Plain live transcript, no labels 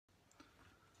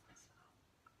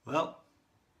Well,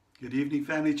 good evening,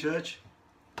 family church.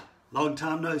 Long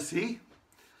time no see.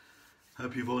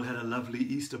 Hope you've all had a lovely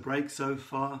Easter break so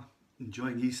far.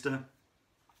 Enjoying Easter.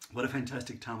 What a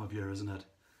fantastic time of year, isn't it?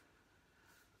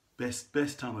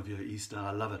 Best time of year, Easter.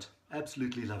 I love it.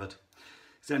 Absolutely love it.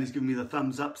 Sandy's giving me the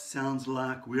thumbs up. Sounds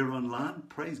like we're online.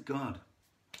 Praise God.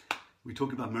 We're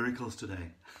talking about miracles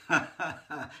today.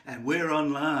 And we're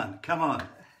online. Come on.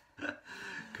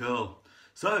 Cool.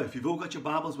 So, if you've all got your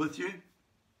Bibles with you,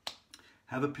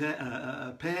 have a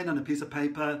pen and a piece of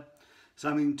paper,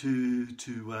 something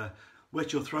to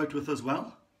wet your throat with as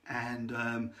well,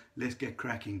 and let's get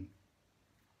cracking.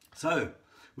 So,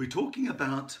 we're talking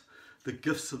about the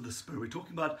gifts of the Spirit. We're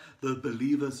talking about the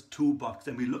believer's toolbox,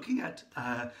 and we're looking at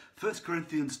 1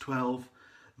 Corinthians 12,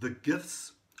 the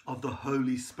gifts of the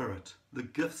Holy Spirit. The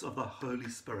gifts of the Holy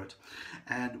Spirit.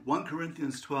 And 1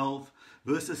 Corinthians 12,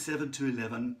 verses 7 to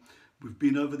 11, we've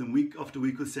been over them week after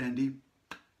week with Sandy.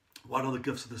 What are the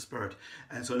gifts of the Spirit?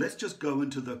 And so let's just go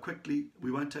into the quickly.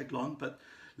 We won't take long, but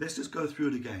let's just go through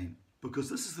it again, because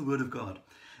this is the Word of God.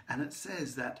 And it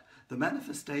says that the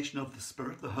manifestation of the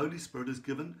Spirit, the Holy Spirit, is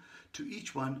given to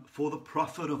each one for the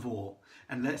profit of all.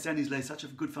 And Sandy's laid such a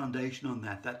good foundation on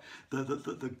that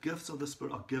the gifts of the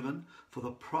Spirit are given for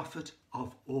the profit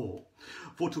of all.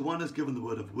 For to one is given the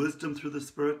word of wisdom through the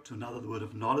Spirit, to another the word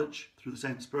of knowledge through the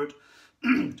same Spirit,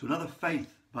 to another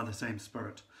faith by the same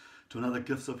Spirit, to another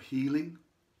gifts of healing,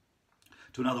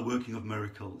 to another working of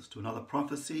miracles, to another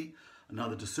prophecy,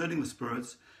 another discerning the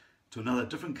spirits, to another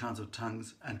different kinds of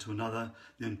tongues, and to another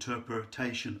the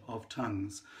interpretation of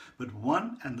tongues. But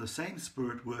one and the same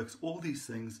Spirit works all these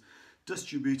things,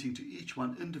 distributing to each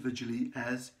one individually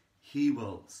as he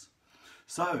wills.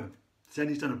 So,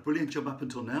 Sandy's done a brilliant job up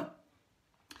until now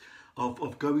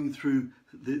of going through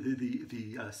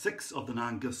the 6 of the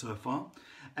 9 gifts so far.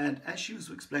 And as she was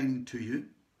explaining to you,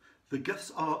 the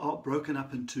gifts are broken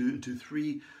up into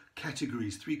 3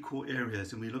 categories, 3 core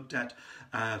areas. And we looked at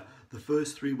the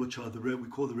first 3, which are we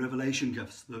call the revelation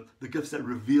gifts, the gifts that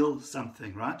reveal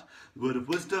something, right? The word of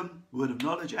wisdom, word of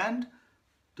knowledge, and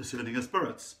discerning of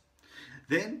spirits.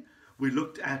 Then we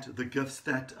looked at the gifts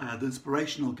that, the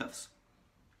inspirational gifts,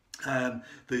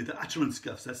 the utterance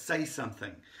gifts that say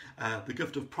something, the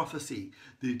gift of prophecy,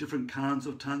 the different kinds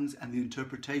of tongues, and the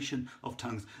interpretation of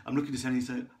tongues. I'm looking to Sandy and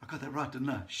say, I got that right, didn't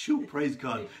I? Sure, praise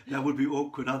God. That would be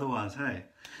awkward otherwise, hey?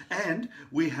 And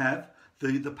we have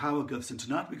the power gifts, and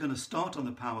tonight we're going to start on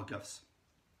the power gifts.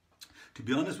 To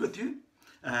be honest with you,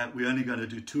 we're only going to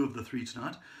do 2 of the 3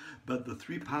 tonight, but the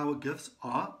 3 power gifts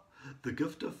are the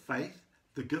gift of faith,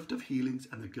 the gift of healings,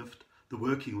 and the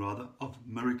working of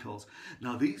miracles.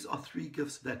 Now these are 3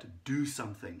 gifts that do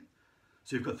something.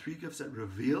 So you've got 3 gifts that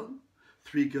reveal,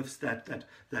 3 gifts that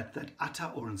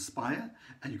utter or inspire,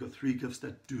 and you've got 3 gifts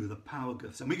that do, the power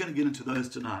gifts. And we're going to get into those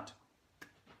tonight.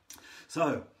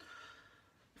 So,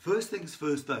 first things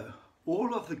first though,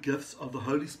 all of the gifts of the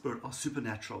Holy Spirit are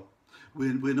supernatural.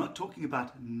 We're not talking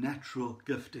about natural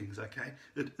giftings, okay?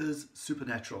 It is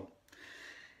supernatural.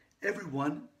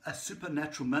 Everyone a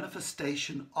supernatural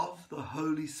manifestation of the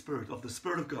Holy Spirit, of the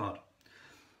Spirit of God.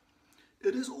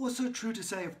 It is also true to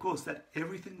say, of course, that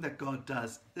everything that God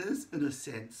does is, in a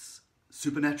sense,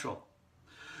 supernatural.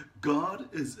 God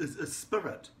is a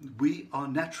spirit. We are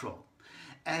natural.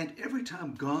 And every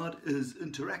time God is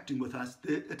interacting with us,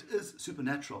 it is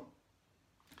supernatural.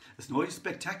 It's not always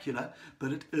spectacular,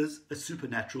 but it is a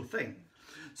supernatural thing.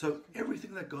 So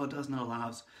everything that God does in our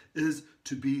lives is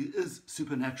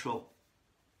supernatural.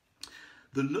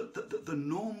 The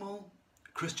normal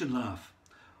Christian life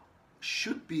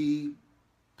should be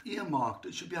earmarked,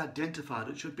 it should be identified,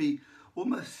 it should be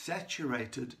almost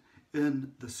saturated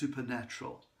in the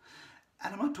supernatural.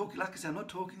 And I'm not talking, like I said, I'm not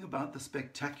talking about the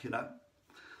spectacular.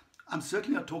 I'm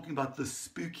certainly not talking about the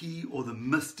spooky or the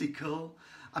mystical.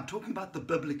 I'm talking about the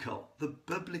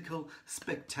biblical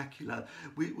spectacular.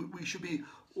 We should be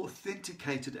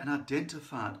authenticated and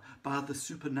identified by the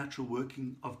supernatural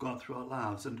working of God through our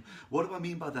lives. And what do I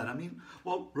mean by that? I mean,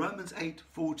 well, Romans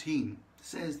 8:14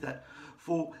 says that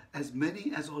for as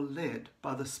many as are led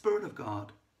by the Spirit of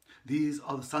God, these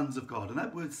are the sons of God. And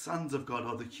that word sons of God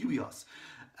are the huios.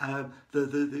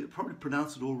 They probably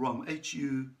pronounced it all wrong.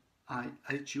 Huios,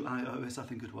 I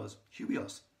think it was.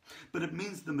 Huios. But it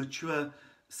means the mature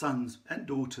sons and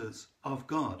daughters of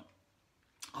God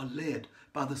are led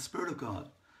by the Spirit of God.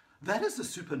 That is a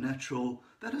supernatural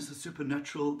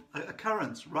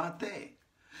occurrence right there.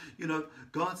 You know,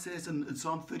 God says in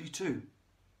Psalm 32,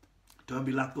 don't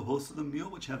be like the horse or the mule,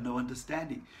 which have no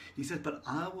understanding. He said, but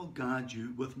I will guide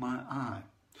you with my eye.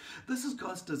 This is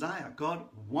God's desire. God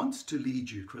wants to lead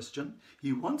you, Christian.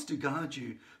 He wants to guide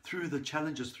you through the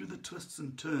challenges, through the twists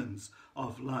and turns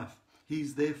of life.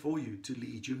 He's there for you to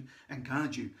lead you and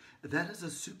guide you. That is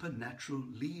a supernatural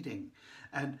leading.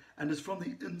 And it's from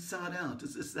the inside out.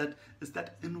 It's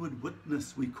that inward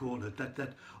witness, we call it.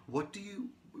 That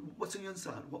what's in your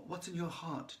inside? What's in your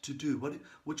heart to do?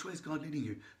 Which way is God leading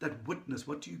you? That witness,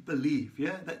 what do you believe?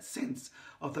 Yeah, that sense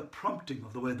of the prompting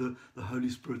of the way the Holy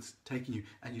Spirit's taking you,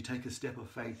 and you take a step of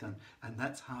faith, and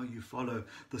that's how you follow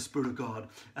the Spirit of God.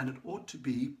 And it ought to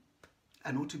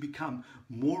become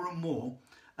more and more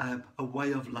a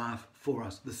way of life for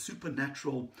us, the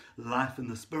supernatural life in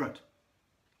the Spirit.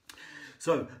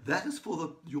 So that is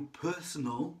for your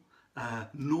personal,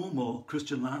 normal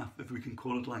Christian life, if we can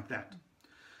call it like that.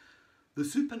 The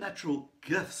supernatural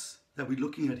gifts that we're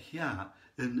looking at here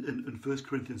in 1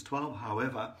 Corinthians 12,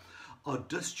 however, are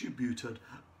distributed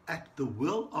at the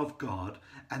will of God,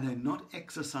 and they're not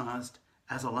exercised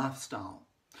as a lifestyle.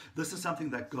 This is something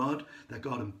that God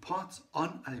imparts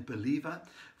on a believer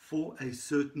for a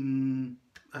certain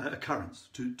occurrence,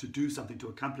 to do something, to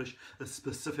accomplish a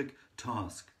specific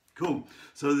task. Cool.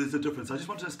 So there's a difference. I just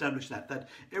want to establish that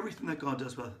everything that God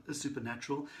does is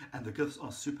supernatural, and the gifts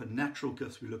are supernatural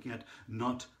gifts we're looking at,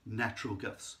 not natural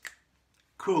gifts.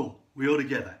 Cool. We're all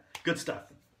together. Good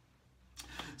stuff.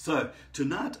 So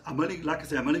tonight, I'm only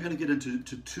going to get into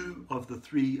two of the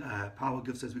three power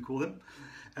gifts, as we call them.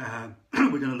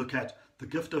 We're going to look at the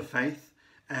gift of faith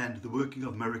and the working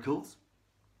of miracles.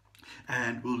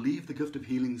 And we'll leave the gift of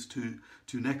healings to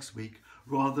next week,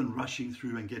 rather than rushing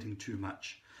through and getting too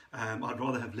much. I'd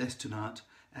rather have less tonight,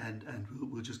 and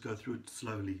we'll just go through it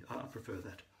slowly. I prefer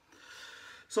that.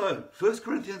 So 1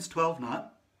 Corinthians 12:9,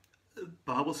 the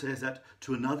Bible says that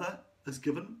to another is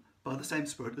given by the same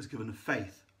Spirit is given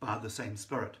faith by the same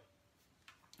Spirit.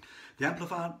 The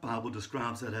Amplified Bible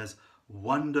describes it as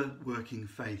wonder-working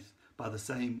faith by the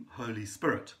same Holy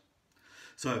Spirit.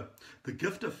 So the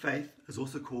gift of faith is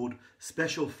also called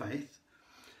special faith.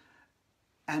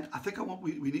 And I think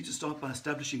we need to start by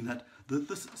establishing that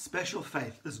this special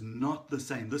faith is not the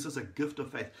same. This is a gift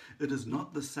of faith. It is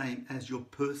not the same as your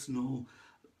personal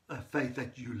faith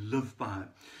that you live by.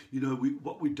 You know,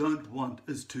 what we don't want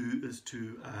is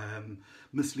to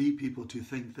mislead people to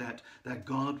think that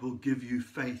God will give you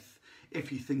faith if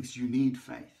he thinks you need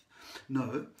faith.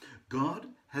 No, God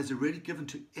has already given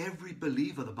to every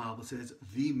believer, the Bible says,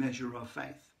 the measure of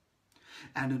faith.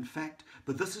 And in fact,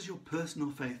 but this is your personal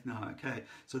faith now, okay?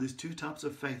 So there's two types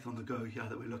of faith on the go here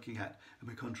that we're looking at, and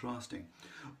we're contrasting.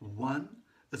 One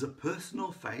is a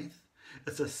personal faith.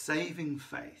 It's a saving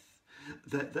faith.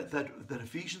 That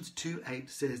Ephesians 2:8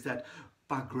 says that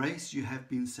by grace you have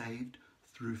been saved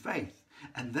through faith.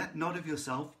 And that not of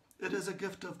yourself, it is a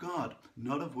gift of God,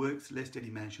 not of works, lest any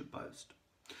man should boast.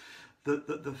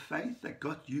 The faith that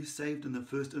got you saved in the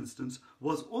first instance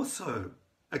was also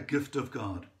a gift of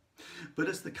God. But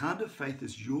it's the kind of faith,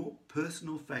 is your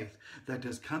personal faith, that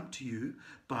has come to you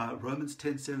by Romans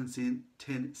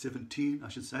 10:17, I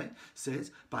should say,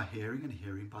 says, by hearing, and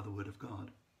hearing by the word of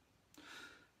God.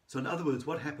 So in other words,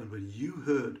 what happened when you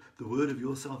heard the word of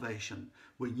your salvation,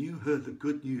 when you heard the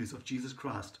good news of Jesus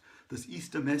Christ, this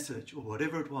Easter message, or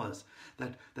whatever it was,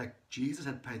 that Jesus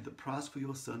had paid the price for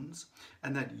your sins,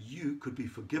 and that you could be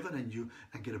forgiven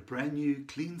and get a brand new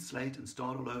clean slate and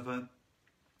start all over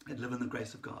and live in the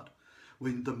grace of God.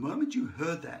 When the moment you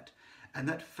heard that, and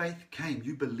that faith came,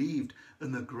 you believed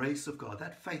in the grace of God.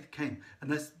 That faith came, and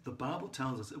the Bible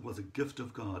tells us it was a gift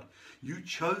of God. You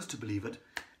chose to believe it,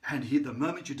 and the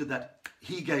moment you did that,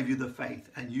 he gave you the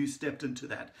faith, and you stepped into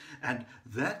that. And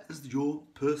that is your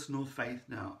personal faith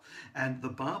now. And the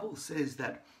Bible says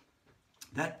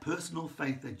that personal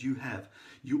faith that you have,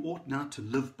 you ought now to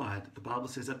live by it. The Bible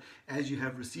says that as you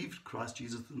have received Christ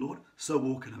Jesus the Lord, so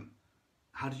walk in him.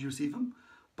 How did you receive him?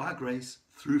 By grace,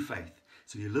 through faith.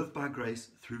 So you live by grace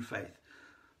through faith.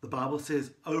 The Bible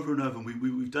says over and over, and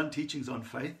we've done teachings on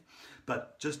faith,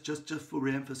 but just for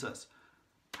re-emphasis,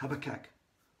 Habakkuk,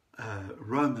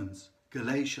 Romans,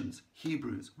 Galatians,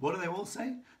 Hebrews, what do they all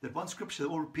say? That one scripture they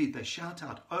all repeat, they shout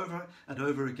out over and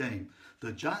over again.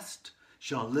 The just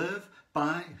shall live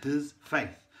by his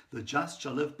faith. The just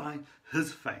shall live by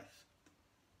his faith.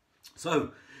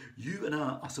 So you and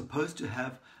I are supposed to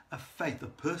have a faith, a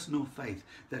personal faith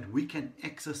that we can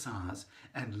exercise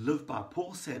and live by.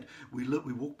 Paul said we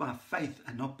walk by faith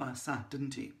and not by sight,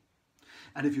 didn't he?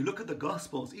 And if you look at the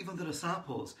Gospels, even the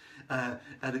disciples, at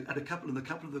a couple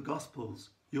of the Gospels,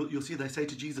 you'll see they say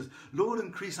to Jesus, Lord,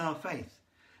 increase our faith.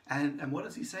 And what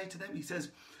does he say to them? He says,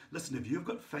 listen, if you've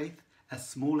got faith as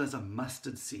small as a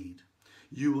mustard seed,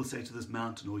 you will say to this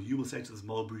mountain, or you will say to this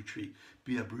mulberry tree,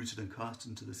 be uprooted and cast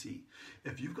into the sea.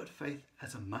 If you've got faith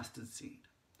as a mustard seed,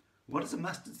 what does a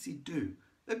mustard seed do?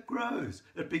 It grows.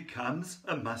 It becomes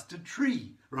a mustard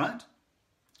tree, right?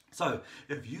 So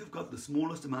if you've got the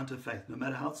smallest amount of faith, no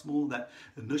matter how small that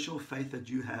initial faith that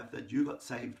you have, that you got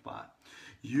saved by,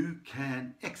 you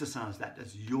can exercise that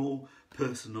as your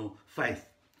personal faith.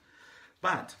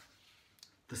 But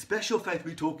the special faith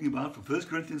we're talking about from 1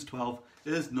 Corinthians 12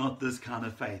 is not this kind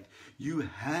of faith. You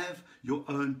have your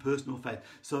own personal faith.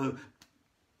 So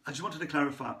I just wanted to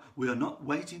clarify, we are not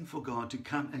waiting for God to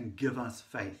come and give us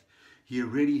faith. He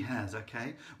already has,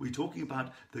 okay? We're talking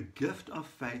about the gift of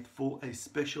faith for a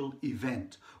special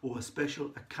event or a special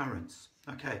occurrence,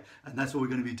 okay? And that's what we're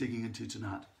going to be digging into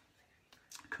tonight.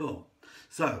 Cool.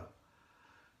 So,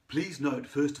 please note,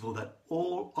 first of all, that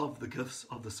all of the gifts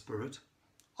of the Spirit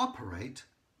operate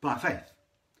by faith.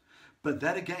 But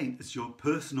that, again, is your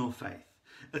personal faith.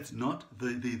 It's not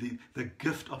the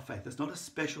gift of faith. It's not a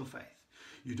special faith.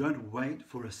 You don't wait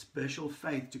for a special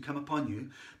faith to come upon you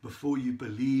before you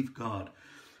believe God.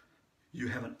 You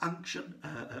have an unction,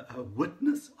 a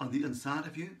witness on the inside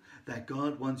of you that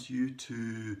God wants you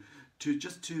to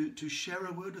share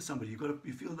a word with somebody.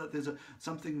 You feel that there's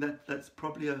something that's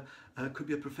probably could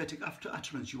be a prophetic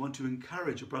utterance. You want to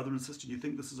encourage a brother and sister. You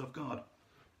think this is of God,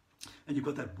 and you've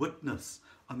got that witness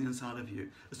on the inside of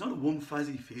you. It's not a warm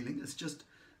fuzzy feeling. It's just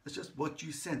what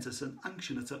you sense. It's an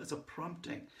unction. It's a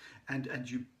prompting, and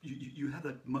you have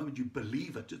that moment. You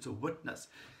believe it. It's a witness.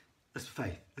 It's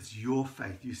faith. It's your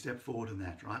faith. You step forward in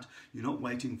that, right? You're not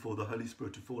waiting for the Holy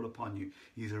Spirit to fall upon you.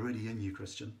 He's already in you,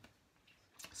 Christian.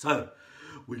 So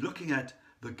we're looking at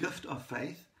the gift of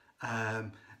faith,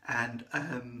 and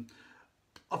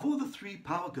of all the three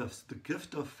power gifts, the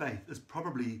gift of faith is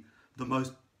probably the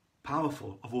most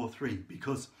powerful of all three,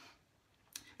 because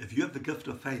if you have the gift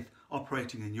of faith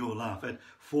operating in your life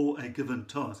for a given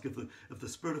task, if the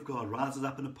Spirit of God rises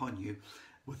up and upon you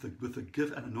with the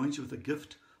gift and anoints you with the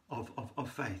gift of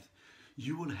faith,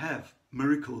 you will have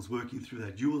miracles working through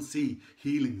that. You will see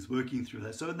healings working through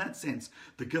that. So in that sense,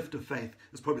 the gift of faith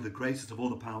is probably the greatest of all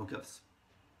the power gifts.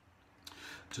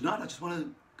 Tonight, I just want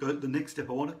to go the next step.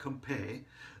 I want to compare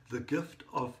the gift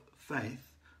of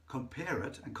faith, compare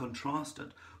it and contrast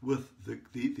it with the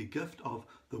gift of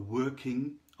the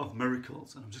working of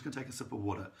miracles. And I'm just going to take a sip of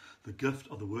water. The gift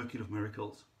of the working of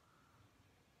miracles.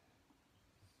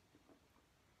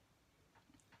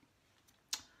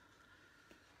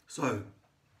 So,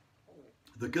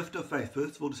 the gift of faith,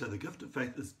 first of all, to say the gift of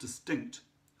faith is distinct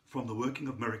from the working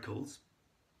of miracles,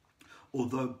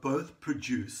 although both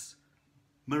produce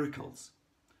miracles.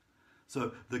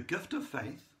 So, the gift of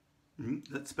faith,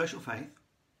 that special faith,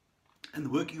 and the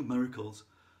working of miracles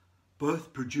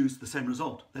both produce the same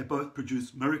result. They both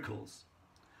produce miracles.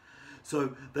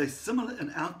 So, they're similar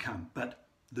in outcome, but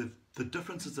the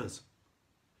difference is this.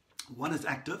 One is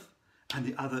active and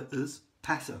the other is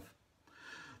passive.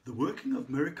 The working of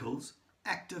miracles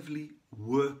actively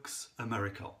works a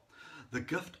miracle. The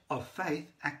gift of faith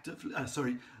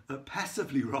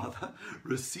passively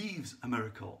receives a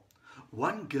miracle.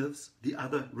 One gives, the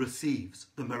other receives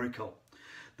the miracle.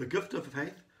 The gift of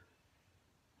faith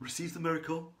receives the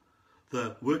miracle.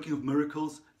 The working of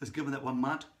miracles is given that one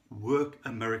might work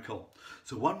a miracle.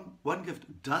 So one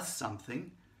gift does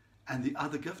something and the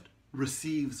other gift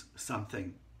receives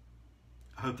something.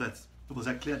 I hope was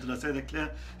that clear? Did I say that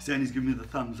clear? Sandy's giving me the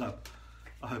thumbs up.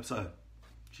 I hope so.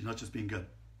 She's not just being good.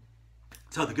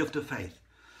 So the gift of faith.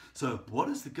 So what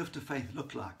does the gift of faith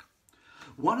look like?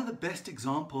 One of the best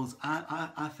examples,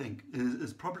 I think,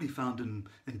 is probably found in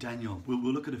Daniel. We'll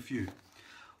look at a few.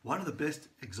 One of the best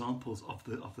examples of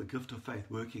the gift of faith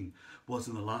working was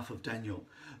in the life of Daniel.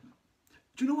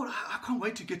 Do you know what? I can't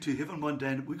wait to get to heaven one day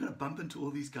and we're going to bump into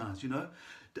all these guys, you know.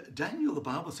 Daniel, the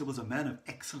Bible said, was a man of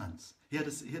excellence. He had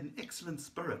an excellent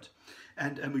spirit.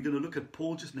 And we're going to look at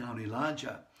Paul just now and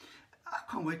Elijah. I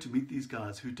can't wait to meet these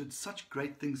guys who did such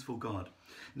great things for God.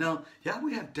 Now, here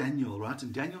we have Daniel, right?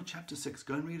 In Daniel chapter 6,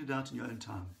 go and read it out in your own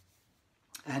time.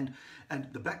 And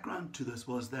the background to this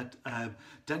was that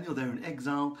Daniel, they're in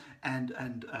exile, and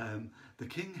the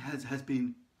king has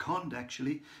been conned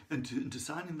actually into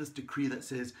signing this decree that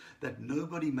says that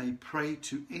nobody may pray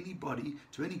to anybody,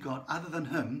 to any god other than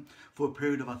him for a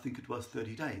period of, I think it was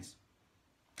 30 days.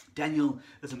 Daniel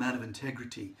is a man of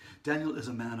integrity. Daniel is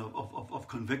a man of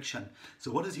conviction.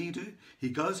 So what does he do? He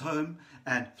goes home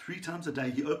and 3 times a day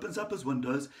he opens up his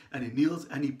windows and he kneels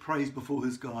and he prays before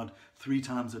his God 3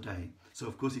 times a day. So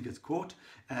of course he gets caught,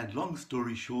 and long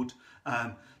story short,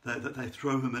 they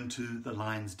throw him into the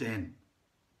lion's den.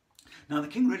 Now, the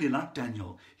king really liked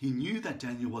Daniel. He knew that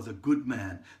Daniel was a good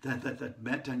man,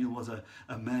 that Daniel was a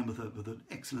man with an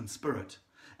excellent spirit.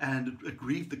 And it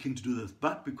grieved the king to do this.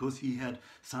 But because he had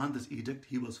signed this edict,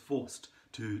 he was forced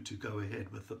to go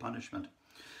ahead with the punishment.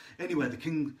 Anyway, the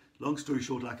king, long story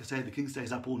short, like I say, the king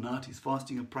stays up all night. He's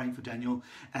fasting and praying for Daniel.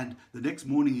 And the next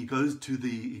morning he goes to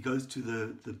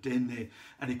the den there,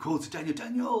 and he calls to Daniel,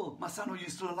 Daniel, my son, are you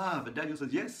still alive? And Daniel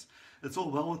says, yes, it's all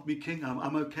well with me, king.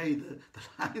 I'm okay. The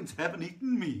lions haven't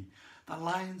eaten me. The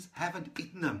lions haven't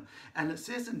eaten him. And it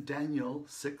says in Daniel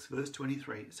 6, verse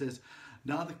 23, it says,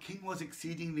 now the king was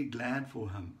exceedingly glad for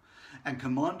him and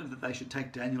commanded that they should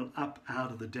take Daniel up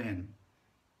out of the den.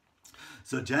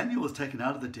 So Daniel was taken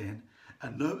out of the den,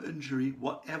 and no injury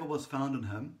whatever was found in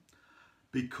him,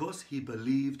 because he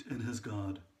believed in his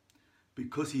God.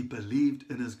 Because he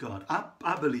believed in his God.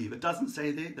 I believe. It doesn't say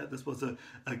there that this was the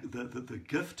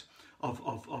gift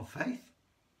of faith.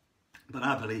 But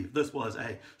I believe this was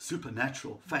a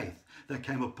supernatural faith that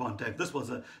came upon David. This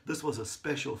was a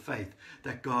special faith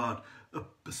that God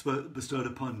bestowed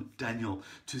upon Daniel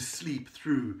to sleep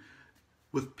through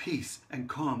with peace and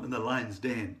calm in the lion's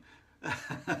den.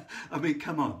 I mean,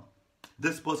 come on.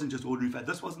 This wasn't just ordinary faith.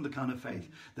 This wasn't the kind of faith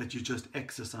that you just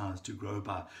exercise to grow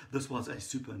by. This was a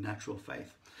supernatural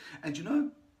faith. And you know,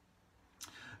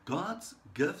 God's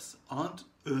gifts aren't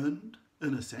earned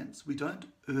in a sense. We don't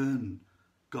earn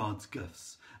God's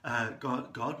gifts.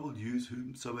 God will use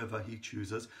whomsoever he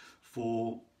chooses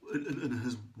in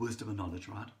his wisdom and knowledge,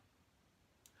 right?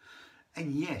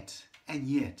 And yet,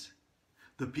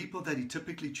 the people that he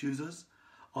typically chooses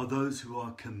are those who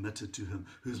are committed to him,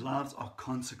 whose lives are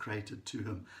consecrated to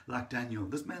him, like Daniel.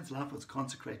 This man's life was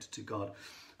consecrated to God.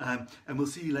 And we'll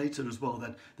see later as well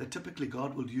that typically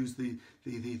God will use the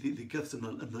gifts in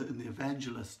the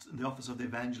evangelist, in the office of the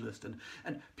evangelist, and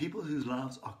people whose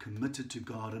lives are committed to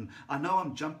God. And I know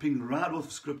I'm jumping right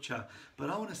off scripture, but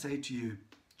I want to say to you,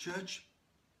 church,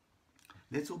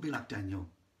 let's all be like Daniel.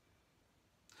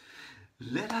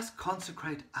 Let us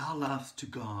consecrate our lives to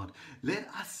God. Let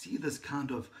us see this kind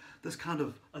of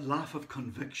a life of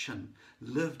conviction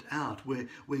lived out, where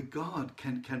God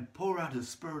can pour out his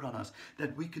Spirit on us,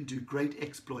 that we can do great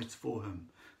exploits for him.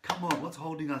 Come on, what's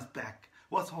holding us back?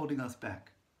 What's holding us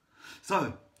back?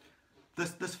 So,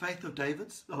 this faith of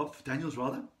Daniel's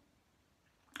rather,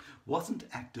 wasn't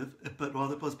active, but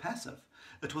rather it was passive.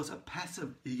 It was a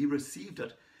passive, he received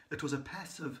it. It was a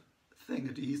passive thing.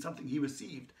 It is something he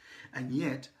received, and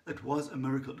yet it was a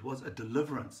miracle. It was a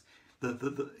deliverance.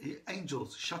 The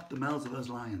angels shut the mouths of those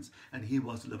lions, and he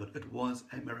was delivered. It was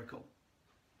a miracle.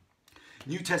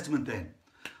 New Testament then,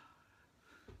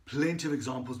 plenty of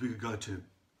examples we could go to.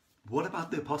 What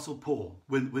about the Apostle Paul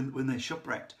when they're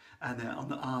shipwrecked and they're on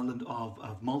the island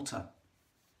of Malta?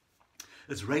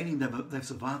 It's raining. They've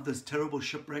survived this terrible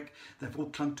shipwreck. They've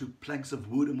all clung to planks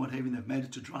of wood and what have you. They've made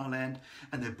it to dry land,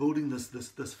 and they're building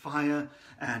this fire.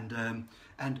 And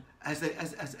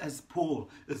as Paul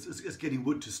is getting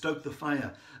wood to stoke the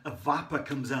fire, a viper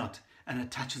comes out and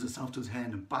attaches itself to his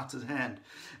hand and bites his hand.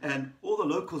 And all the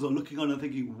locals are looking on and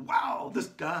thinking, "Wow, this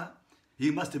guy." He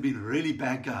must have been a really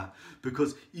bad guy,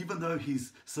 because even though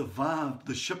he's survived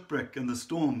the shipwreck and the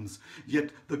storms, yet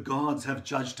the gods have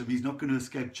judged him. He's not going to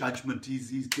escape judgment.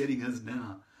 He's getting his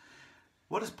now.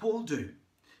 What does Paul do?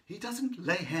 He doesn't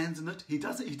lay hands on it. He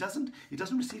doesn't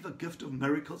receive a gift of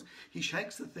miracles. He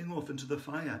shakes the thing off into the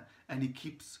fire, and he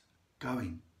keeps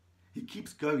going. He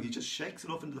keeps going. He just shakes it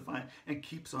off into the fire and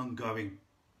keeps on going.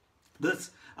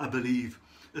 This, I believe,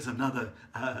 is another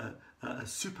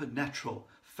supernatural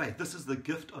faith. This is the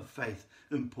gift of faith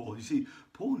in Paul. You see,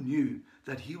 Paul knew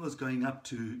that he was going up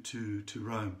to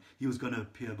Rome. He was going to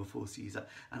appear before Caesar.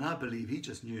 And I believe he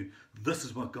just knew, this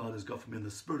is what God has got for me. And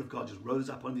the Spirit of God just rose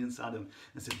up on the inside of him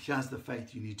and said, here's the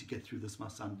faith you need to get through this, my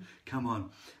son. Come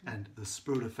on. And the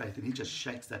Spirit of faith. And he just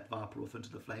shakes that viper off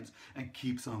into the flames and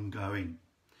keeps on going.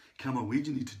 Come on, we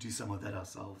need to do some of that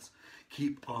ourselves.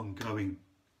 Keep on going.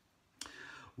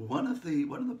 One of the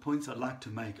points I'd like to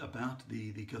make about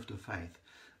the gift of faith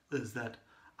is that,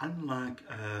 unlike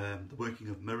the working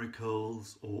of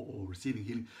miracles or receiving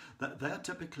healing, that they are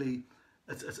typically,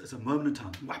 it's a moment in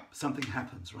time, whap, something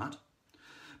happens, right?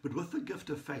 But with the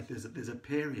gift of faith, there's a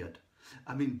period.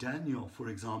 I mean, Daniel, for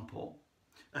example,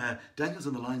 Daniel's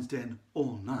in the lion's den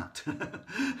all night.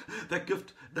 The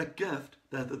gift of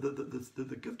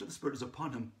the Spirit is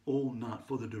upon him all night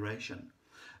for the duration.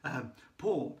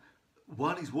 Paul,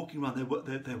 while he's walking around,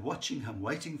 they're watching him,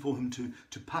 waiting for him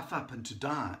to puff up and to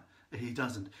die. He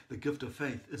doesn't. The gift of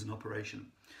faith is in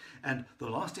operation. And the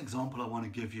last example I want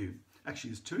to give you,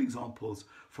 actually, is two examples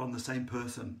from the same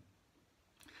person.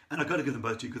 And I've got to give them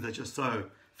both to you because they're just so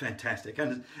fantastic.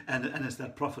 And it's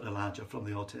that prophet Elijah from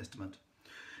the Old Testament.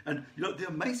 And you know, the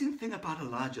amazing thing about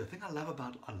Elijah, the thing I love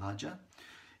about Elijah,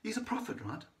 he's a prophet,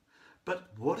 right?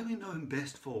 But what do we know him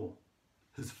best for?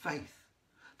 His faith.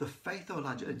 The faith of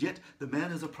Elijah. And yet the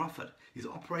man is a prophet. He's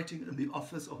operating in the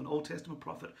office of an Old Testament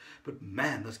prophet. But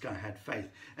man, this guy had faith.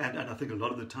 And I think a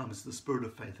lot of the time it's the spirit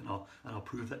of faith. And I'll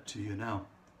prove that to you now.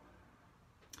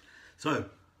 So,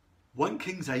 1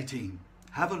 Kings 18.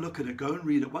 Have a look at it. Go and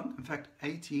read it. In fact,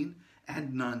 18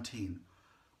 and 19.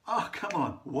 Oh, come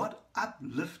on. What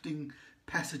uplifting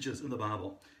passages in the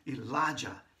Bible.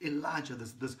 Elijah,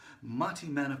 this mighty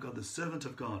man of God, the servant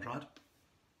of God, right?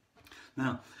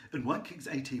 Now, in 1 Kings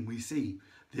 18, we see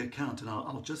the account, and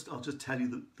I'll just tell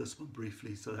you this one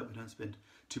briefly so that we don't spend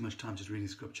too much time just reading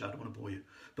scripture. I don't want to bore you.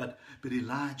 But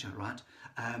Elijah, right?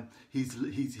 He's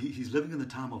living in the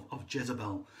time of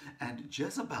Jezebel, and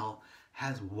Jezebel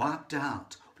has wiped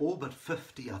out all but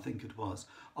 50, I think it was,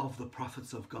 of the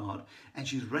prophets of God, and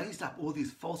she's raised up all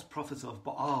these false prophets of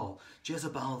Baal,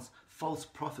 Jezebel's false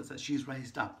prophets that she's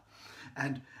raised up.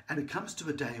 And it comes to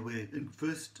a day where in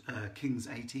 1 Kings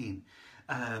 18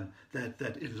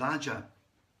 that Elijah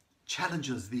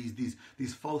challenges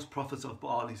these false prophets of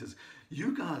Baal. He says,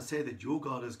 you guys say that your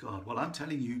God is God. Well, I'm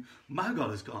telling you, my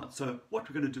God is God. So what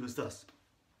we're going to do is this.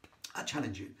 I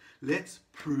challenge you. Let's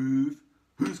prove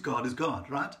whose God is God,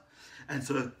 right? And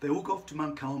so they all go off to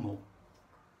Mount Carmel.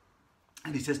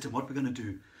 And he says to them, what we're going to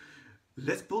do,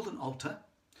 let's build an altar.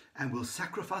 And we'll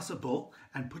sacrifice a bull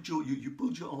and put you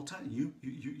build your altar and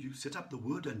you set up the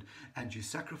wood and you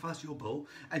sacrifice your bull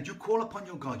and you call upon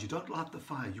your God. You don't light the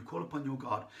fire, you call upon your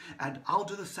God. And I'll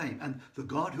do the same. And the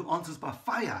God who answers by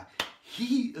fire,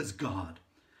 he is God.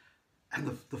 And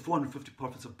the 450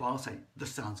 prophets of Baal say,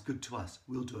 this sounds good to us.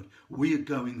 We'll do it. We're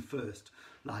going first.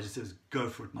 Elijah says, go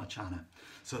for it, my China.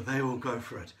 So they all go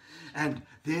for it. And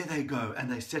there they go. And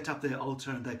they set up their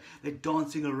altar and they're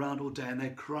dancing around all day and they're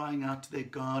crying out to their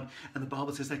God. And the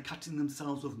Bible says they're cutting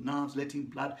themselves with knives, letting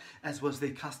blood, as was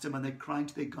their custom. And they're crying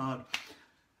to their God.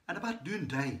 And about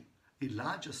noonday,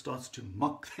 Elijah starts to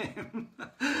mock them.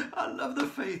 I love the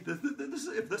faith.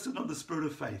 If this is not the spirit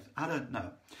of faith, I don't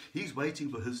know. He's waiting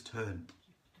for his turn.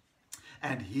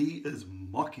 And he is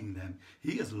mocking them.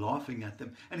 He is laughing at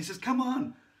them. And he says, come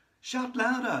on, shout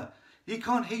louder. He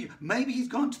can't hear you. Maybe he's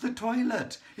gone to the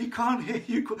toilet. He can't hear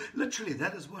you. Literally,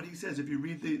 that is what he says if you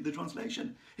read the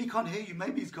translation. He can't hear you.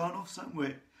 Maybe he's gone off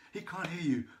somewhere. He can't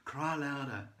hear you. Cry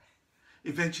louder.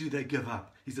 Eventually they give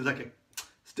up. He says, okay,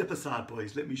 step aside,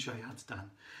 boys. Let me show you how it's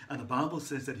done. And the Bible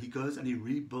says that he goes and he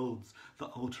rebuilds the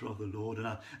altar of the Lord.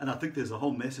 And I think there's a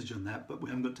whole message in that, but we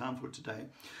haven't got time for it today.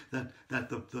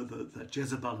 That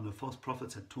Jezebel and the false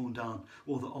prophets had torn down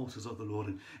all the altars of the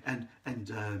Lord. And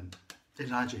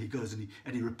Elijah, he goes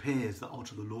and he repairs the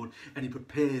altar of the Lord and he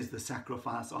prepares the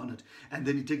sacrifice on it. And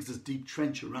then he digs this deep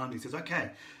trench around. He says,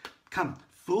 okay, come.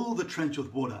 Fill the trench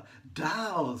with water,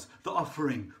 douse the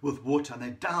offering with water, and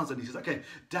they douse it. And he says, okay,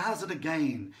 douse it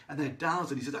again, and they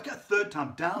douse it. He says, okay, a third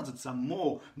time, douse it some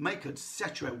more, make it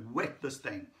saturate, wet this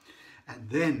thing. And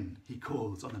then he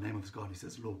calls on the name of his God. He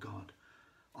says, Lord God,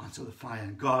 answer the fire.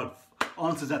 And God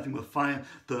answers that thing with fire.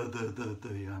 The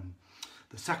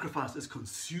sacrifice is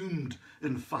consumed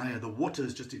in fire. The water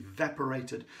is just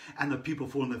evaporated, and the people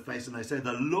fall on their face, and they say,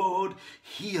 the Lord,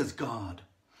 he is God.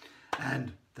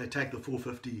 And they take the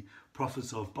 450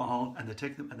 prophets of Baal and they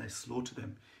take them and they slaughter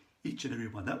them, each and every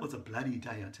one. That was a bloody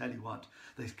day, I tell you what.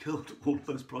 They killed all of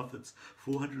those prophets,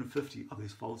 450 of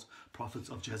these false prophets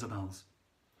of Jezebel's.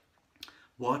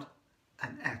 What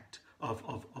an act of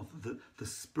the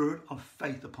spirit of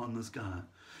faith upon this guy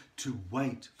to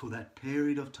wait for that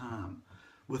period of time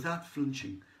without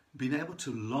flinching, being able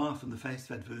to laugh in the face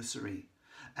of adversary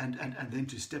and then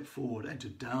to step forward and to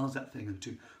douse that thing and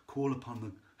to call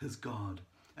upon his God.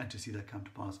 And to see that come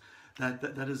to pass.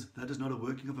 That is not a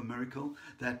working of a miracle.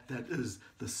 That is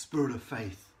the spirit of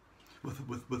faith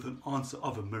with an answer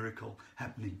of a miracle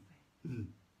happening.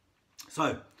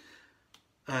 So,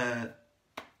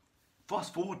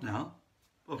 fast forward now,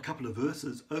 a couple of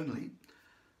verses only.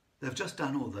 They've just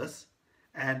done all this,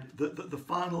 and the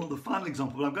final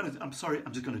example. I'm sorry,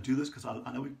 I'm just going to do this because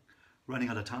I know we're running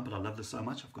out of time, but I love this so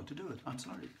much. I've got to do it. I'm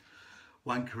sorry.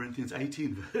 1 Corinthians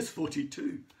 18, verse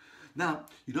 42. Now,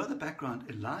 you know the background.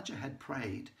 Elijah had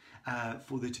prayed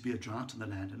for there to be a drought in the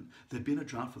land, and there'd been a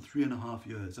drought for 3.5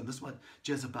 years, and this is what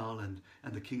Jezebel and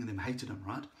the king and them hated him,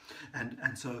 right?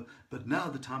 And so, but now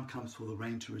the time comes for the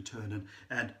rain to return,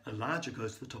 and Elijah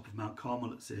goes to the top of Mount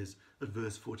Carmel, it says, at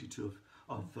verse 42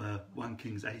 of 1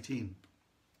 Kings 18.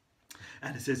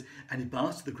 And it says, and he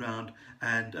bows to the ground,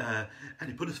 and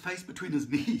he put his face between his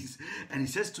knees, and he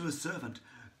says to his servant,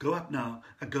 go up now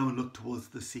and go and look towards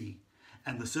the sea.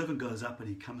 And the servant goes up and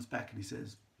he comes back and he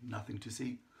says, nothing to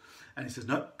see. And he says,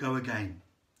 no, go again.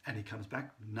 And he comes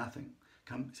back, nothing.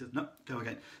 He says, no, go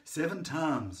again. 7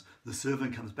 times the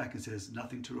servant comes back and says,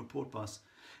 nothing to report, boss.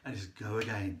 And he says, go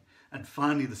again. And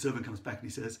finally the servant comes back and he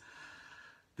says,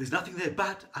 there's nothing there,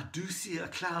 but I do see a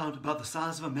cloud about the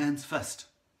size of a man's fist.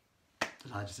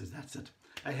 Elijah says, that's it.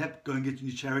 Ahab, go and get in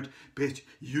your chariot. Bet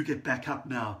you get back up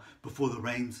now before the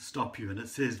rains stop you. And it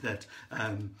says that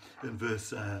in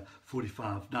verse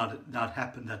 45. Now it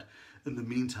happened that in the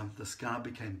meantime the sky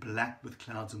became black with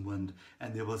clouds and wind,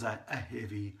 and there was a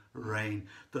heavy rain.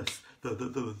 The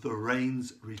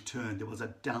rains returned. There was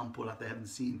a downpour like they haven't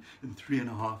seen in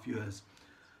 3.5 years.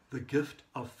 The gift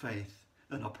of faith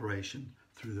in operation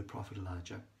through the prophet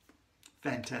Elijah.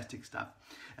 Fantastic stuff.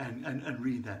 And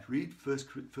read that. Read 1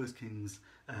 Kings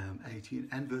 18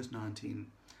 and verse 19.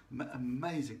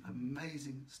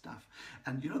 Amazing stuff.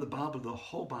 And you know, the Bible, the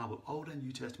whole Bible, Old and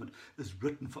New Testament, is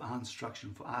written for our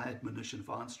instruction, for our admonition,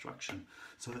 for our instruction.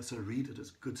 So read it.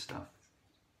 It's good stuff.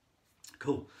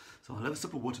 Cool. So I'll have a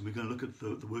sip of water and we're going to look at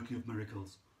the working of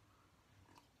miracles.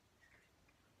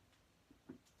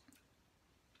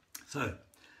 So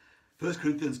 1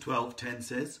 Corinthians 12:10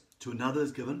 says, to another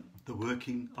is given the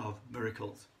working of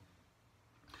miracles.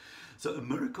 So a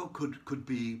miracle could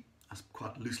be,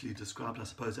 quite loosely described, I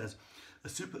suppose, as a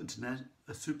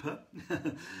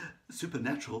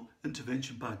supernatural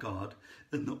intervention by God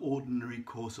in the ordinary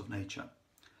course of nature.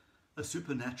 A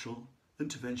supernatural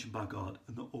intervention by God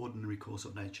in the ordinary course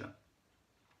of nature.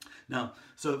 Now,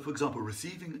 so for example,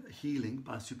 receiving healing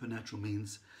by supernatural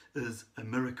means is a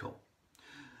miracle.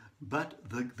 But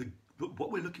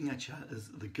what we're looking at here is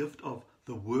the gift of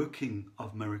the working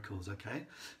of miracles, okay?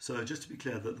 So just to be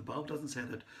clear, that the Bible doesn't say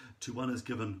that to one is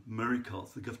given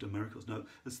miracles, the gift of miracles. No,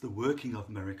 it's the working of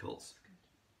miracles.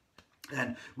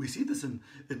 And we see this in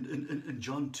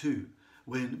John 2,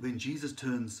 when Jesus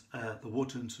turns the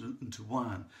water into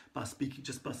wine by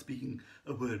speaking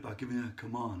a word, by giving a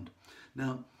command.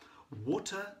 Now,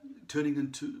 water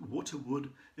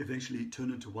would eventually turn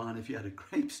into wine if you added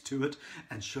grapes to it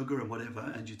and sugar and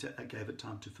whatever, and you gave it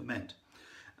time to ferment.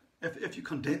 If you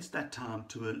condense that time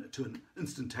to an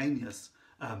instantaneous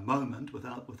moment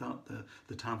without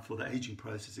the time for the aging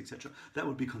process, etc., that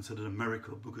would be considered a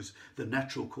miracle, because the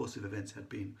natural course of events had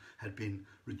been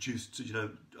reduced,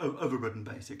 overridden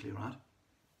basically, right?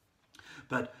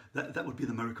 But that would be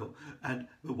the miracle. And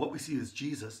what we see is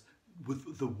Jesus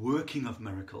with the working of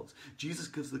miracles. Jesus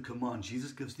gives the command,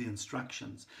 Jesus gives the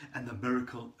instructions, and the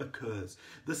miracle occurs.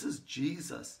 This is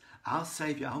Jesus, our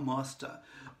Savior, our Master,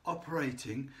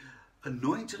 operating,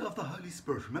 anointed of the Holy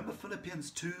Spirit. Remember Philippians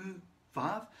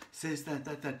 2:5 says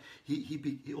that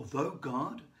he although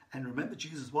God, and remember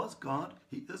Jesus was God,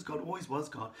 he is God, always was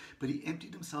God, but he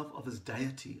emptied himself of his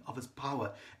deity, of his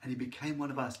power, and he became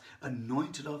one of us,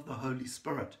 anointed of the Holy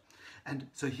Spirit. And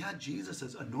so here Jesus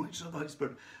is anointed of the Holy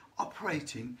Spirit,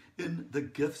 operating in the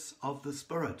gifts of the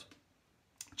Spirit.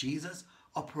 Jesus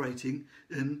operating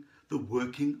in the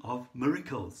working of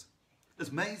miracles. It's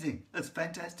amazing. It's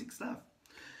fantastic stuff.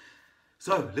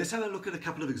 So let's have a look at a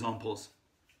couple of examples.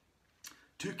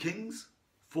 2 Kings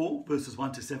 4 verses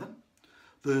 1 to 7.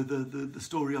 The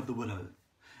story of the widow.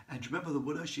 And remember the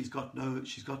widow, she's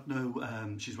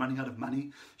running out of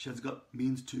money. She hasn't got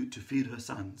means to feed her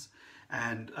sons.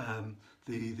 And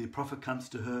the prophet comes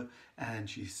to her and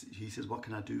he says, what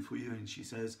can I do for you? And she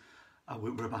says,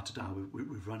 we're about to die.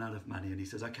 We've run out of money. And he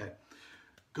says, okay,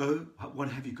 go. What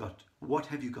have you got? What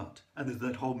have you got? And there's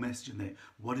that whole message in there.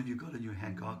 What have you got in your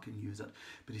hand? God can use it.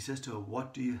 But he says to her,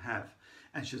 what do you have?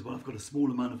 And she says, well, I've got a small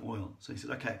amount of oil. So he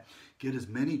said, okay, get as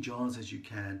many jars as you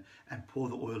can and pour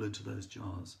the oil into those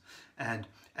jars. And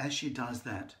as she does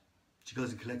that, she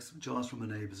goes and collects jars from her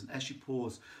neighbors. And as she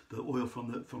pours the oil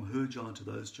from her jar into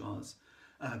those jars,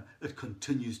 it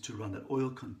continues to run. That oil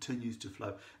continues to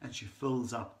flow. And she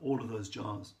fills up all of those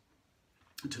jars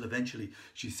until eventually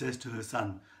she says to her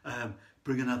son,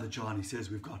 bring another jar. And he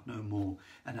says, we've got no more.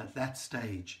 And at that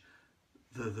stage,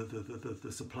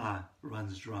 the supply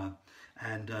runs dry.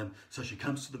 And so she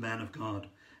comes to the man of God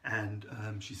and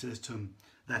she says to him,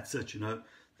 that's it,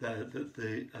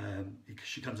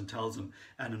 she comes and tells him.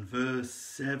 And in verse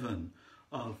 7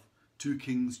 of 2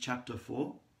 Kings chapter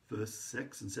 4, verse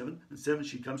 6 and 7,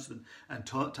 she comes to them and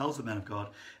tells the man of God,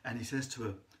 and he says to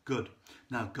her, good,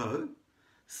 now go,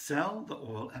 sell the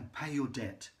oil and pay your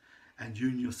debt, and you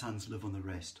and your sons live on the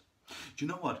rest. Do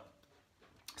you know what?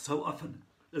 So often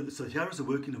So here is a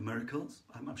working of miracles.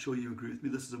 I'm sure you agree with me.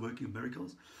 This is a working of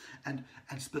miracles,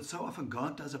 but so often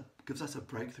God gives us a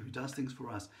breakthrough. He does things for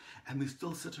us, and we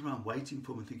still sit around waiting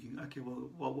for him and thinking, okay,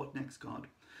 well, what next, God?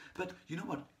 But you know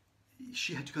what?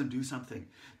 She had to go and do something.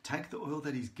 Take the oil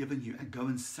that he's given you and go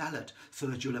and sell it so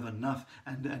that you'll have enough,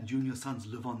 and you and your sons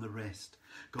live on the rest.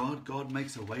 God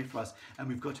makes a way for us, and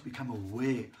we've got to become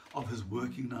aware of his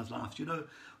working in our lives. You know,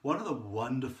 one of the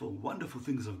wonderful, wonderful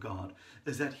things of God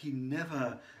is that he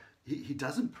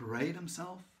doesn't parade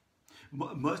himself.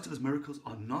 Most of his miracles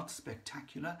are not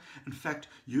spectacular. In fact,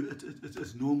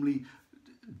 it's normally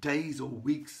days or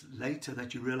weeks later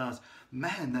that you realize,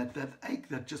 man, that ache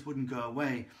that just wouldn't go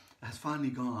away has finally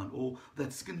gone, or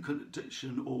that skin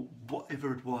condition, or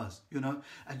whatever it was, you know,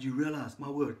 and you realize, my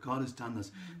word, God has done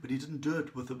this, but he didn't do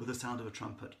it with the sound of a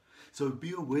trumpet. So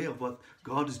be aware of what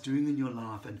God is doing in your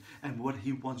life, and what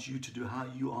he wants you to do, how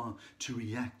you are to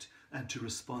react and to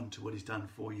respond to what he's done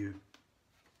for you.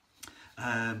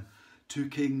 2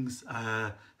 Kings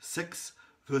 6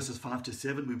 verses 5 to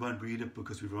 7. We won't read it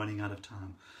because we're running out of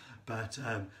time, but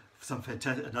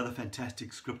another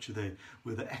fantastic scripture there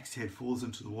where the axe head falls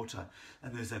into the water,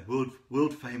 and there's that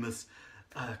world famous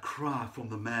cry from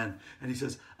the man, and he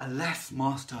says, "Alas,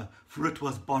 master, for it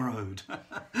was borrowed."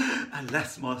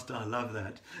 Alas, master, I love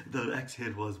that. The axe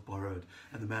head was borrowed,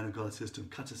 and the man of God says to him,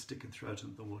 "Cut a stick and throw it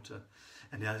into the water."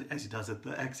 And as he does it,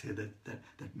 the axe head,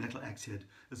 that metal axe head,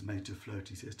 is made to float.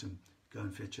 He says to him, "Go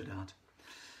and fetch it out."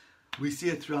 We see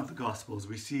it throughout the Gospels.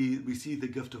 We see the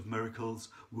gift of miracles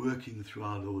working through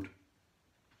our Lord.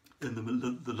 In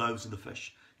the loaves and the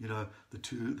fish, you know,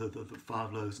 the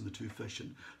 5 loaves and the 2 fish,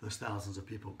 and those thousands of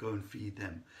people, go and feed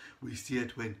them. We see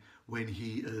it when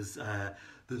he is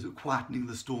quietening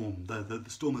the storm. The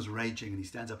storm is raging, and he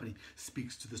stands up and he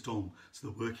speaks to the storm. It's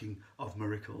the working of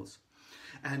miracles.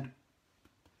 And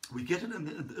we get it in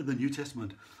the New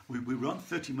Testament. We're on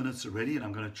 30 minutes already, and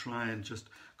I'm going to try and just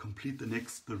complete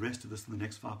the rest of this in the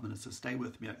next 5 minutes. So stay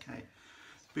with me, okay?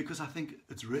 Because I think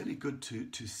it's really good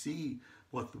to see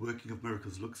what the working of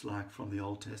miracles looks like from the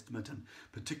Old Testament, and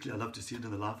particularly I love to see it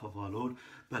in the life of our Lord.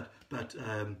 But let's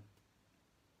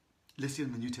see it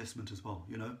in the New Testament as well.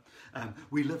 You know,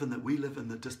 we live in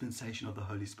the dispensation of the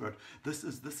Holy Spirit. This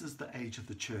is the age of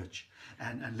the church,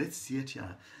 and let's see it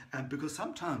here. And because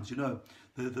sometimes, you know,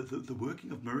 the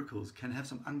working of miracles can have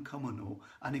some uncommon or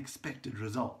unexpected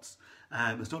results.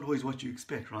 It's not always what you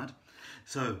expect, right?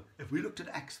 So if we looked at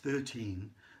Acts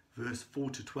 13, verse 4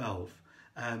 to 12.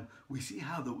 We see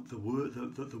how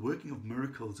the working of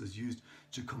miracles is used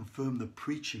to confirm the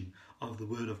preaching of the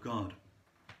Word of God.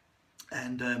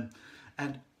 And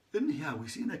in here we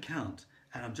see an account,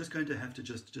 and I'm just going to have to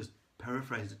just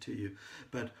paraphrase it to you.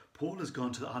 But Paul has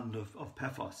gone to the island of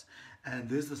Paphos, and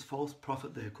there's this false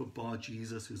prophet there called Bar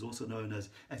Jesus, who's also known as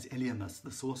Elymas,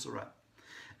 the sorcerer.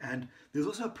 And there's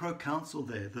also a proconsul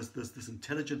there. There's this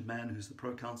intelligent man who's the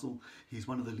proconsul. He's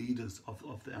one of the leaders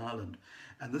of the island.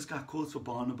 And this guy calls for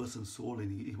Barnabas and Saul,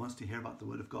 and he wants to hear about the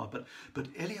word of God.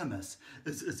 But Elymas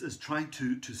is trying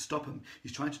to stop him.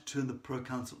 He's trying to turn the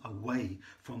proconsul away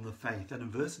from the faith. And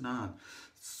in verse 9,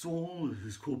 Saul,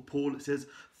 who's called Paul, it says,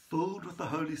 filled with the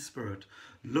Holy Spirit,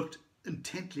 looked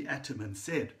intently at him and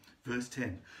said, verse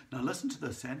 10. Now listen to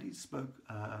this. Sandy spoke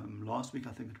last week,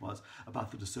 I think it was,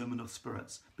 about the discernment of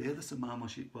spirits. Bear this in mind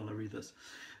while I read this.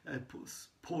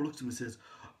 Paul looks at him and says,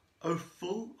 O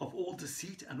full of all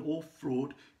deceit and all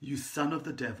fraud, you son of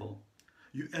the devil,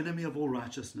 you enemy of all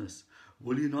righteousness,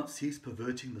 will you not cease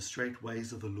perverting the straight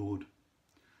ways of the Lord?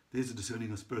 There's a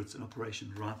discerning of spirits in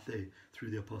operation right there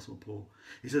through the Apostle Paul.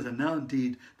 He says, and now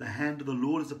indeed the hand of the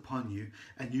Lord is upon you,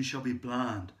 and you shall be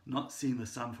blind, not seeing the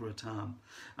sun for a time.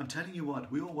 I'm telling you what,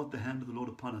 we all want the hand of the Lord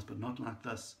upon us, but not like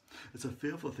this. It's a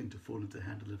fearful thing to fall into the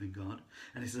hand of the living God.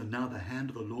 And he says, now the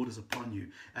hand of the Lord is upon you,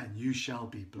 and you shall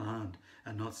be blind,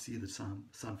 and not see the sun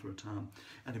for a time.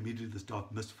 And immediately this dark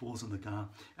mist falls on the guy,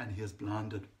 and he is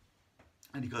blinded.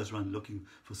 And he goes around looking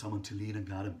for someone to lead and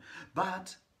guide him.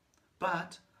 But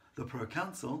the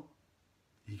proconsul,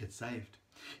 he gets saved.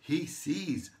 He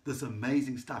sees this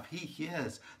amazing stuff. He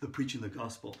hears the preaching of the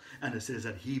gospel, and it says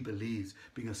that he believes,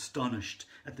 being astonished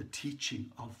at the teaching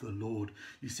of the Lord.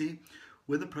 You see,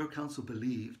 when the proconsul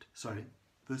believed,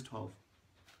 verse 12.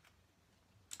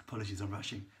 Apologies, I'm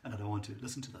rushing, and I don't want to.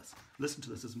 Listen to this. Listen to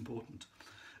this, it's important.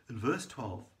 In verse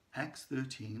 12, Acts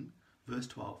 13, verse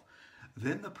 12,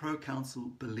 then the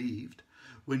proconsul believed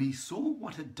when he saw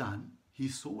what was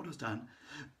done,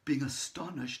 being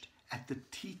astonished at the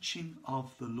teaching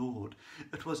of the Lord.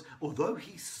 It was, although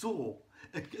he saw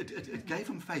It gave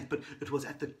him faith, but it was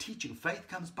at the teaching. Faith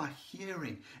comes by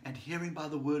hearing, and hearing by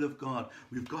the word of God.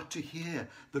 We've got to hear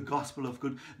the gospel of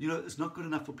good. You know, it's not good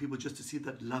enough for people just to see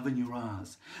that love in your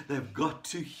eyes. They've got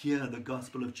to hear the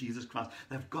gospel of Jesus Christ.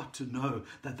 They've got to know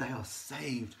that they are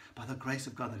saved by the grace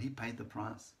of God, that he paid the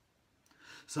price.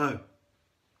 So,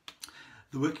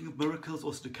 the working of miracles,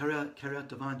 also to carry out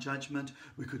divine judgment.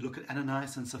 We could look at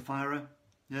Ananias and Sapphira.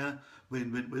 Yeah,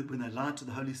 when they lied to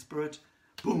the Holy Spirit,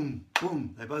 boom,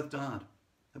 boom, they both died.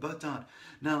 They both died.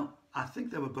 Now, I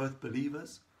think they were both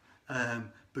believers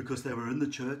because they were in the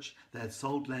church. They had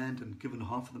sold land and given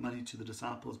half of the money to the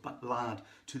disciples, but lied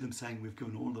to them, saying, we've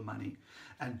given all the money.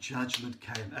 And judgment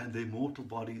came, and their mortal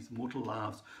bodies, mortal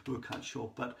lives were cut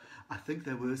short. But I think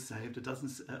they were saved. It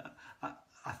doesn't.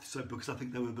 So because I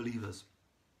think they were believers.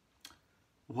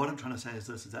 What I'm trying to say is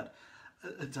this: is that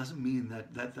it doesn't mean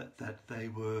that they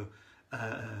were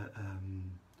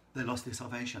they lost their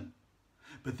salvation,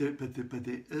 but there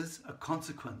is a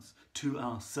consequence to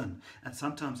our sin, and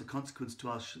sometimes the consequence to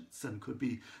our sin could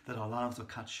be that our lives are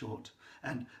cut short.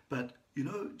 But you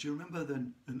know, do you remember that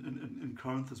in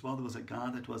Corinth as well, there was a guy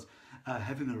that was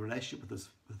having a relationship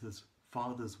with his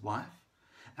father's wife?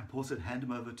 And Paul said, hand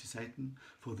him over to Satan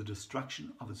for the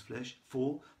destruction of his flesh,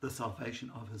 for the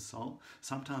salvation of his soul.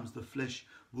 Sometimes the flesh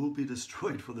will be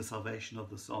destroyed for the salvation of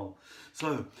the soul.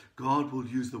 So God will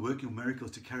use the working of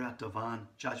miracles to carry out divine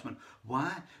judgment.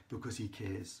 Why? Because he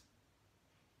cares.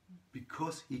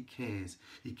 Because he cares.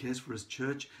 He cares for his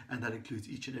church, and that includes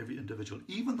each and every individual,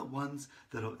 even the ones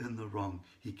that are in the wrong.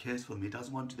 He cares for them. He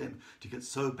doesn't want them to get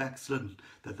so backslidden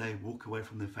that they walk away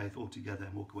from their faith altogether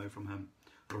and walk away from him.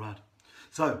 All right.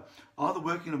 So, are the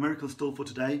working of miracles still for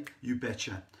today? You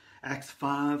betcha. Acts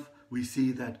 5, we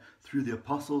see that through the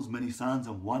apostles, many signs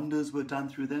and wonders were done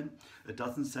through them. It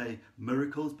doesn't say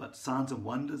miracles, but signs and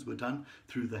wonders were done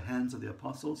through the hands of the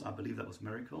apostles. I believe that was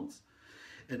miracles.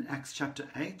 In Acts chapter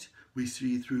 8, we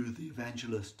see through the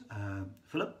evangelist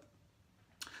Philip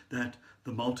that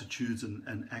the multitudes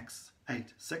in Acts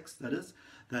 8:6, that is,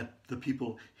 that the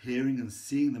people hearing and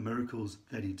seeing the miracles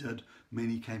that he did,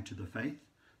 many came to the faith.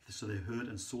 So they heard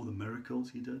and saw the miracles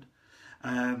he did.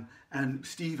 And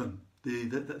Stephen,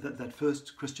 that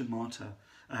first Christian martyr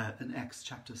in Acts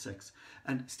chapter 6.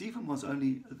 And Stephen was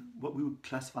only what we would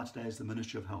classify today as the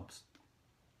ministry of helps.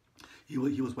 He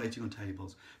was waiting on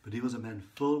tables, but he was a man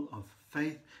full of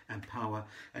faith and power,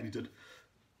 and he did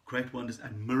great wonders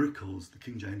and miracles, the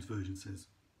King James Version says.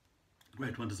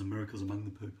 Great wonders and miracles among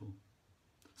the people.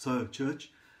 So,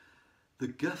 church, the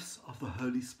gifts of the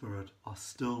Holy Spirit are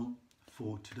still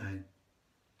for today.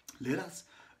 Let us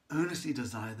earnestly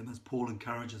desire them, as Paul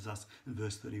encourages us in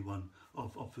verse 31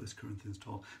 of 1 Corinthians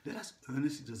 12. Let us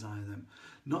earnestly desire them,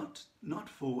 not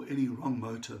for any wrong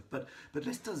motive, but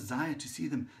let's desire to see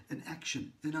them in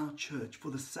action in our church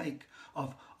for the sake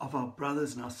of our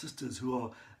brothers and our sisters who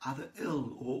are either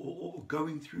ill or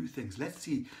going through things. Let's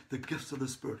see the gifts of the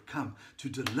Spirit come to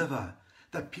deliver,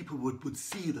 that people would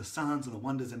see the signs and the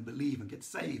wonders and believe and get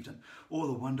saved and all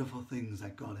the wonderful things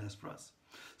that God has for us.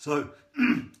 So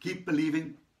keep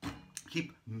believing,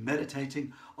 keep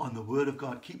meditating on the Word of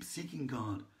God, keep seeking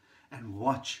God, and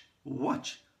watch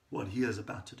what he is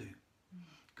about to do.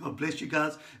 God bless you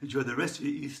guys. Enjoy the rest of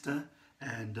your Easter,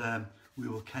 and we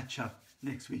will catch up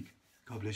next week. God bless you.